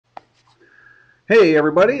Hey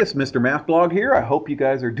everybody, it's Mrmathblog here. I hope you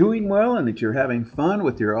guys are doing well and that you're having fun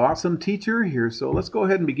with your awesome teacher here. So let's go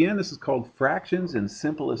ahead and begin. This is called Fractions in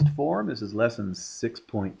Simplest Form. This is lesson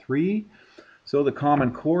 6.3. So the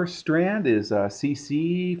Common Core strand is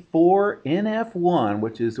CC4NF1,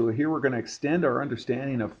 which is here we're going to extend our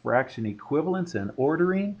understanding of fraction equivalence and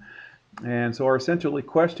ordering. And so our essential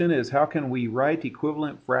question is, how can we write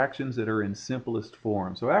equivalent fractions that are in simplest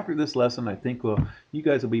form? So after this lesson, I think you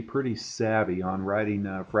guys will be pretty savvy on writing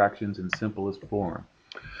fractions in simplest form.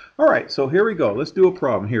 All right, so here we go. Let's do a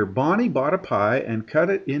problem here. Bonnie bought a pie and cut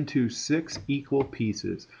it into 6 equal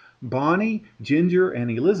pieces. Bonnie, Ginger,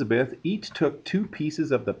 and Elizabeth each took 2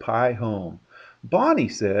 pieces of the pie home. Bonnie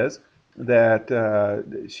says that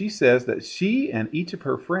she and each of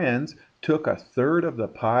her friends took a third of the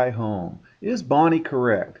pie home. Is Bonnie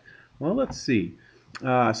correct? Well, let's see.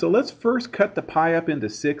 So let's first cut the pie up into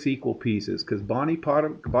 6 equal pieces, because Bonnie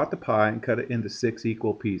bought the pie and cut it into 6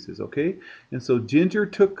 equal pieces, okay? And so Ginger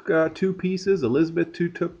took 2 pieces, Elizabeth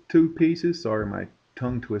took 2 pieces, sorry, my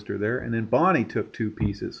tongue twister there, and then Bonnie took 2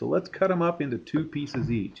 pieces. So let's cut them up into 2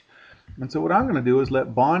 pieces each. And so what I'm going to do is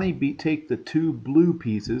let Bonnie take the 2 blue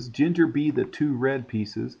pieces, Ginger be the 2 red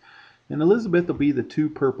pieces, and Elizabeth will be the 2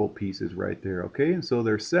 purple pieces right there, okay? And so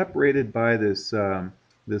they're separated by this um,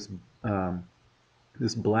 this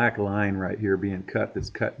black line right here being cut, that's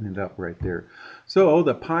cutting it up right there. So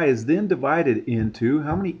the pie is then divided into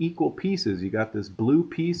how many equal pieces? You got this blue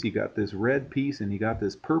piece, you got this red piece, and you got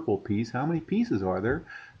this purple piece. How many pieces are there?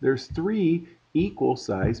 There's 3 equal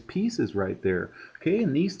size pieces right there. Okay,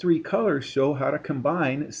 and these 3 colors show how to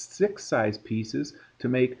combine 6 size pieces to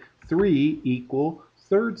make 3 equal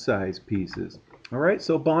third size pieces. All right,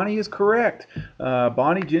 so Bonnie is correct.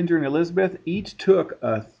 Bonnie, Ginger, and Elizabeth each took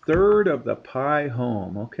a third of the pie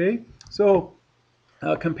home. Okay, so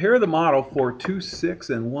compare the model for 2 6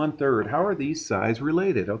 and 1/3. How are these sides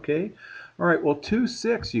related? Okay, all right, well, 2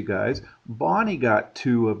 6, you guys. Bonnie got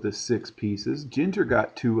 2 of the 6 pieces, Ginger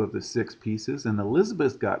got 2 of the 6 pieces, and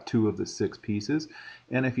Elizabeth got 2 of the 6 pieces.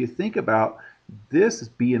 And if you think about this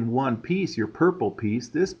being one piece, your purple piece,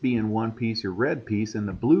 this being one piece, your red piece, and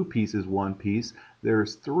the blue piece is one piece,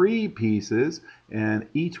 there's 3 pieces, and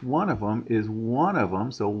each one of them is one of them,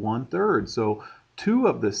 so 1/3. So 2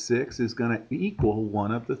 of the 6 is going to equal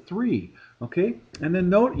 1 of the 3. Okay, and then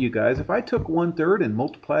note, you guys, if I took 1/3 and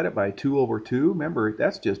multiplied it by 2 over 2, remember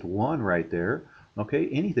that's just 1 right there. Okay,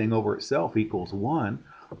 anything over itself equals 1.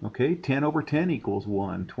 Okay, 10 over 10 equals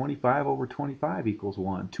 1. 25 over 25 equals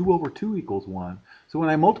 1. 2 over 2 equals 1. So when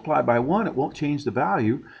I multiply by 1, it won't change the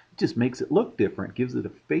value. It just makes it look different, gives it a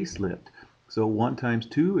facelift. So 1 times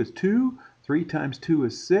 2 is 2. 3 times 2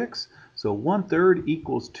 is 6. So 1/3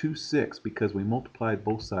 equals 2 6 because we multiplied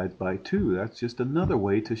both sides by 2. That's just another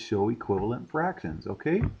way to show equivalent fractions,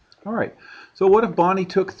 okay? All right, so what if Bonnie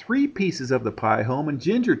took 3 pieces of the pie home and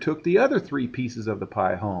Ginger took the other 3 pieces of the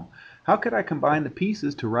pie home? How could I combine the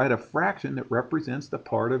pieces to write a fraction that represents the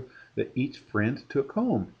part of that each friend took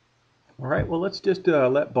home? All right, well, let's just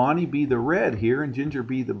let Bonnie be the red here and Ginger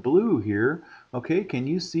be the blue here. Okay, can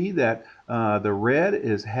you see that the red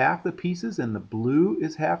is half the pieces and the blue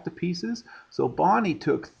is half the pieces? So Bonnie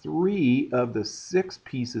took 3 of the 6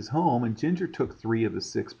 pieces home and Ginger took 3 of the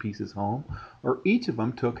 6 pieces home, or each of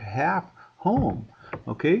them took half home.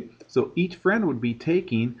 Okay, so each friend would be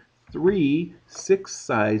taking 3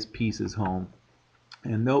 6-size pieces home.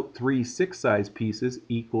 And note 3 6-size pieces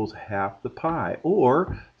equals half the pie.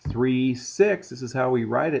 Or 3 6, this is how we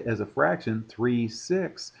write it as a fraction, 3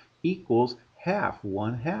 6 equals half,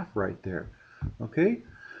 1/2 right there. Okay?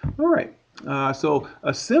 All right. So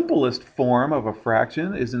a simplest form of a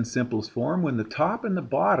fraction is in simplest form when the top and the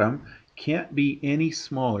bottom can't be any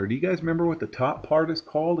smaller. Do you guys remember what the top part is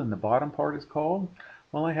called and the bottom part is called?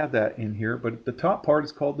 Well, I have that in here, but the top part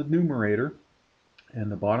is called the numerator,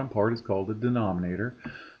 and the bottom part is called the denominator.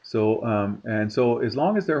 So and so as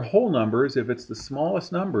long as they're whole numbers, if it's the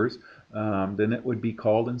smallest numbers, then it would be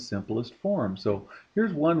called in simplest form. So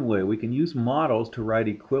here's one way we can use models to write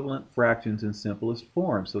equivalent fractions in simplest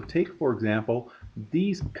form. So take, for example,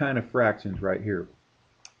 these kind of fractions right here.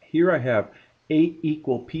 Here I have 8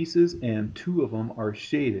 equal pieces and 2 of them are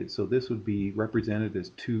shaded, so this would be represented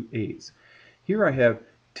as 2/8. Here I have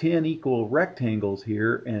 10 equal rectangles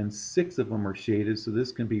here and 6 of them are shaded, so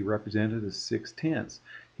this can be represented as 6/10.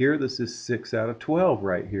 Here this is 6 out of 12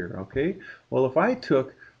 right here, okay? Well, if I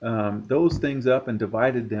took those things up and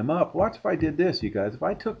divided them up, watch if I did this, you guys. If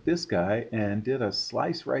I took this guy and did a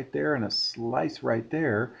slice right there and a slice right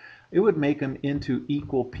there, it would make them into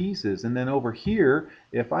equal pieces. And then over here,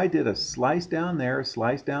 if I did a slice down there, a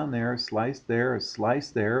slice down there, a slice there, a slice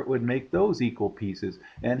there, it would make those equal pieces.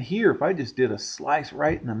 And here, if I just did a slice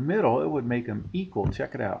right in the middle, it would make them equal.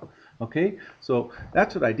 Check it out. Okay, so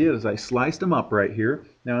that's what I did, is I sliced them up right here.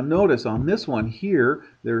 Now notice on this one here,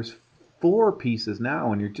 there's 4 pieces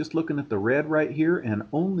now, and you're just looking at the red right here, and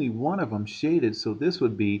only one of them shaded, so this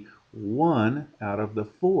would be 1 out of the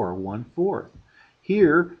 4, 1/4.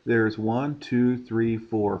 Here, there's 1, 2, 3,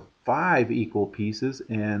 4, 5 equal pieces,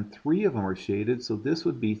 and 3 of them are shaded, so this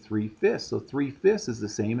would be 3/5. So 3/5 is the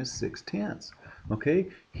same as 6/10. Okay,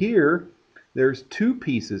 here, there's 2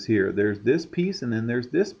 pieces here. There's this piece and then there's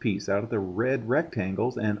this piece out of the red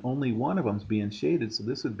rectangles, and only one of them's being shaded, so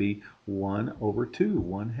this would be 1/2,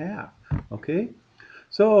 1/2. Okay,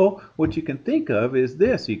 so what you can think of is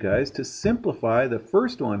this, you guys. To simplify the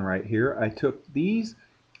first one right here, I took these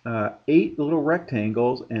 8 little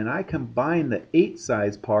rectangles and I combined the 8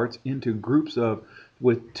 size parts into groups of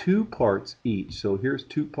with 2 parts each. So here's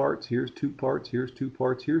 2 parts, here's 2 parts, here's 2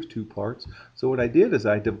 parts, here's 2 parts. So what I did is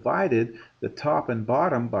I divided the top and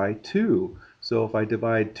bottom by 2. So if I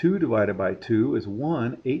divide 2 divided by 2 is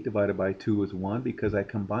 1, 8 divided by 2 is 1, because I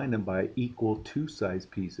combined them by equal 2 size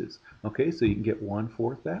pieces. Okay, so you can get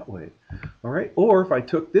 1/4 that way. All right, or if I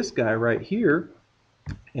took this guy right here,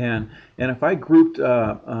 and if I grouped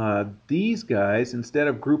these guys, instead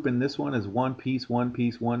of grouping this one as one piece, one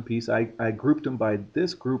piece, one piece, I grouped them by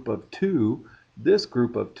this group of 2, this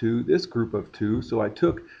group of 2, this group of 2. So I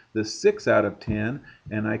took the 6 out of 10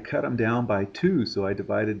 and I cut them down by 2. So I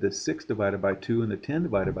divided the 6 divided by 2 and the 10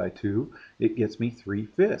 divided by 2. It gets me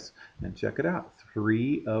 3/5. And check it out.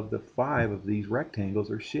 3 of the 5 of these rectangles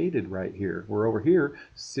are shaded right here. Where over here,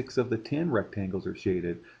 6 of the 10 rectangles are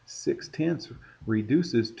shaded. 6/10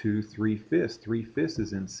 reduces to 3/5. 3/5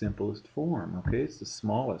 is in simplest form. Okay, it's the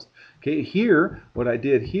smallest. Okay, here, what I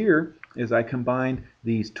did here is I combined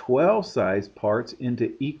these 12 size parts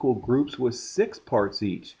into equal groups with 6 parts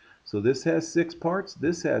each. So this has 6 parts,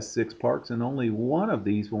 this has 6 parts, and only one of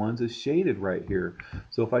these ones is shaded right here.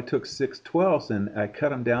 So if I took 6/12 and I cut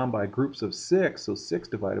them down by groups of 6, so 6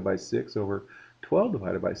 divided by 6 over 12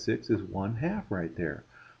 divided by 6 is 1/2 right there.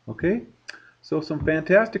 Okay? So some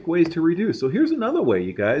fantastic ways to reduce. So here's another way,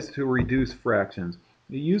 you guys, to reduce fractions.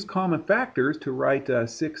 You use common factors to write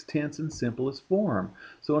 6/10 in simplest form.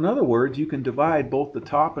 So in other words, you can divide both the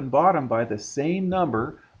top and bottom by the same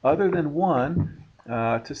number other than 1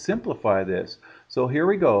 to simplify this. So here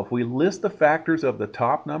we go. If we list the factors of the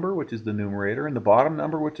top number, which is the numerator, and the bottom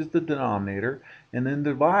number, which is the denominator, and then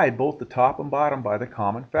divide both the top and bottom by the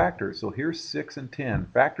common factors. So here's 6 and 10.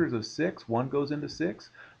 Factors of 6, 1 goes into 6,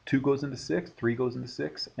 2 goes into 6, 3 goes into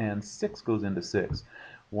 6, and 6 goes into 6.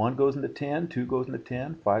 1 goes into 10, 2 goes into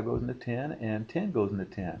 10, 5 goes into 10, and 10 goes into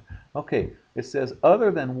 10. Okay, it says other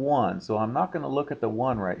than 1, so I'm not going to look at the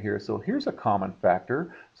 1 right here. So here's a common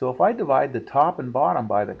factor. So if I divide the top and bottom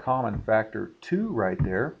by the common factor 2 right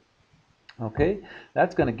there, okay,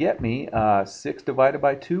 that's going to get me 6 divided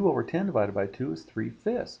by 2 over 10 divided by 2 is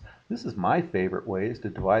 3/5. This is my favorite way, is to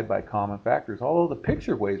divide by common factors, although the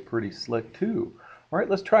picture way is pretty slick too. All right,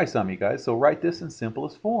 let's try some, you guys. So write this in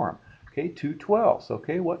simplest form. Okay, 2/12.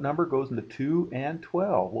 Okay, what number goes into 2 and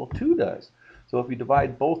 12? Well, 2 does. So if you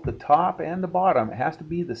divide both the top and the bottom, it has to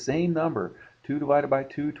be the same number. 2 divided by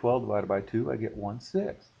 2, 12 divided by 2, I get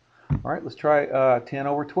 1/6. All right, let's try 10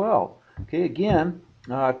 over 12. Okay, again,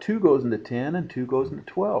 2 goes into 10 and 2 goes into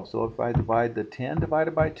 12. So if I divide the 10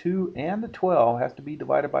 divided by 2 and the 12 has to be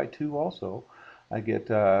divided by 2 also, I get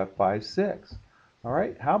 5/6. All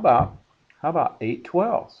right, how about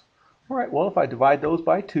 8/12? All right, well, if I divide those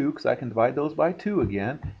by 2, because I can divide those by 2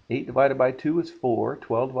 again, 8 divided by 2 is 4,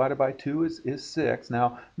 12 divided by 2 is 6.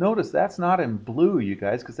 Now, notice that's not in blue, you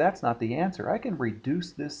guys, because that's not the answer. I can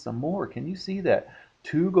reduce this some more. Can you see that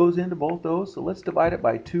 2 goes into both those? So let's divide it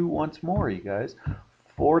by 2 once more, you guys.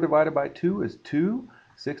 4 divided by 2 is 2.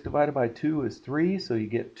 6 divided by 2 is 3, so you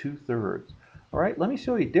get 2/3. All right, let me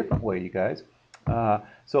show you a different way, you guys.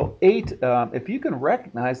 So 8, if you can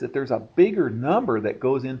recognize that there's a bigger number that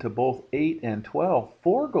goes into both 8 and 12,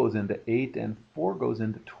 4 goes into 8 and 4 goes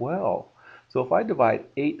into 12. So if I divide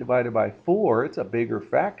 8 divided by 4, it's a bigger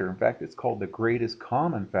factor. In fact, it's called the greatest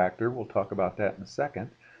common factor. We'll talk about that in a second.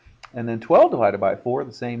 And then 12 divided by 4,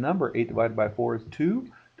 the same number. 8 divided by 4 is 2.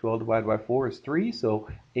 12 divided by 4 is 3, so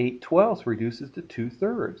 8/12 reduces to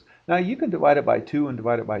 2/3. Now you can divide it by 2 and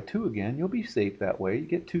divide it by 2 again. You'll be safe that way. You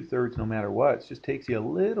get 2/3 no matter what. It just takes you a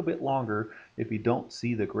little bit longer if you don't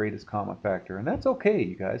see the greatest common factor. And that's okay,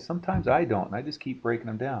 you guys. Sometimes I don't, and I just keep breaking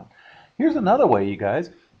them down. Here's another way, you guys.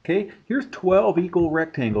 Okay, here's 12 equal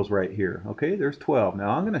rectangles right here. Okay, there's 12. Now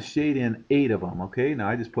I'm going to shade in 8 of them. Okay, now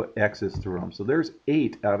I just put X's through them. So there's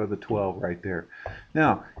 8 out of the 12 right there.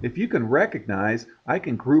 Now, if you can recognize, I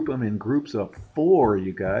can group them in groups of 4,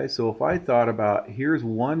 you guys. So if I thought about, here's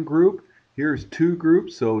one group, here's 2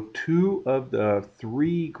 groups, so 2 of the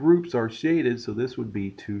 3 groups are shaded, so this would be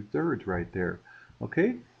 2/3 right there.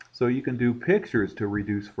 Okay, so you can do pictures to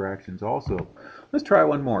reduce fractions also. Let's try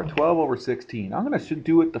one more. 12 over 16. I'm going to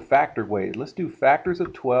do it the factor way. Let's do factors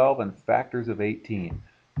of 12 and factors of 18.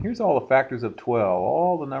 Here's all the factors of 12,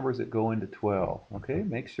 all the numbers that go into 12. Okay,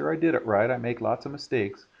 make sure I did it right. I make lots of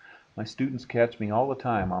mistakes. My students catch me all the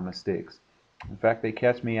time on mistakes. In fact, they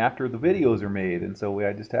catch me after the videos are made, and so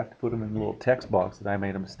I just have to put them in a little text box that I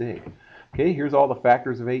made a mistake. Okay, here's all the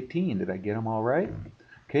factors of 18. Did I get them all right?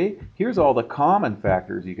 Okay, here's all the common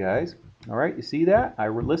factors, you guys. All right, you see that? I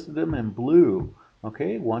listed them in blue.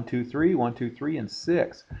 Okay, 1, 2, 3, 1, 2, 3, and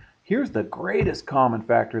 6. Here's the greatest common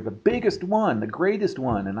factor, the biggest one, the greatest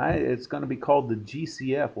one, and it's going to be called the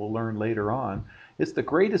GCF, we'll learn later on. It's the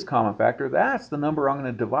greatest common factor. That's the number I'm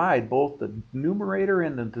going to divide both the numerator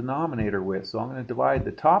and the denominator with. So I'm going to divide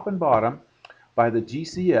the top and bottom by the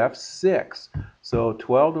GCF, 6. So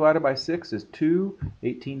 12 divided by 6 is 2,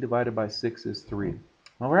 18 divided by 6 is 3.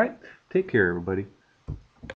 All right, take care, everybody.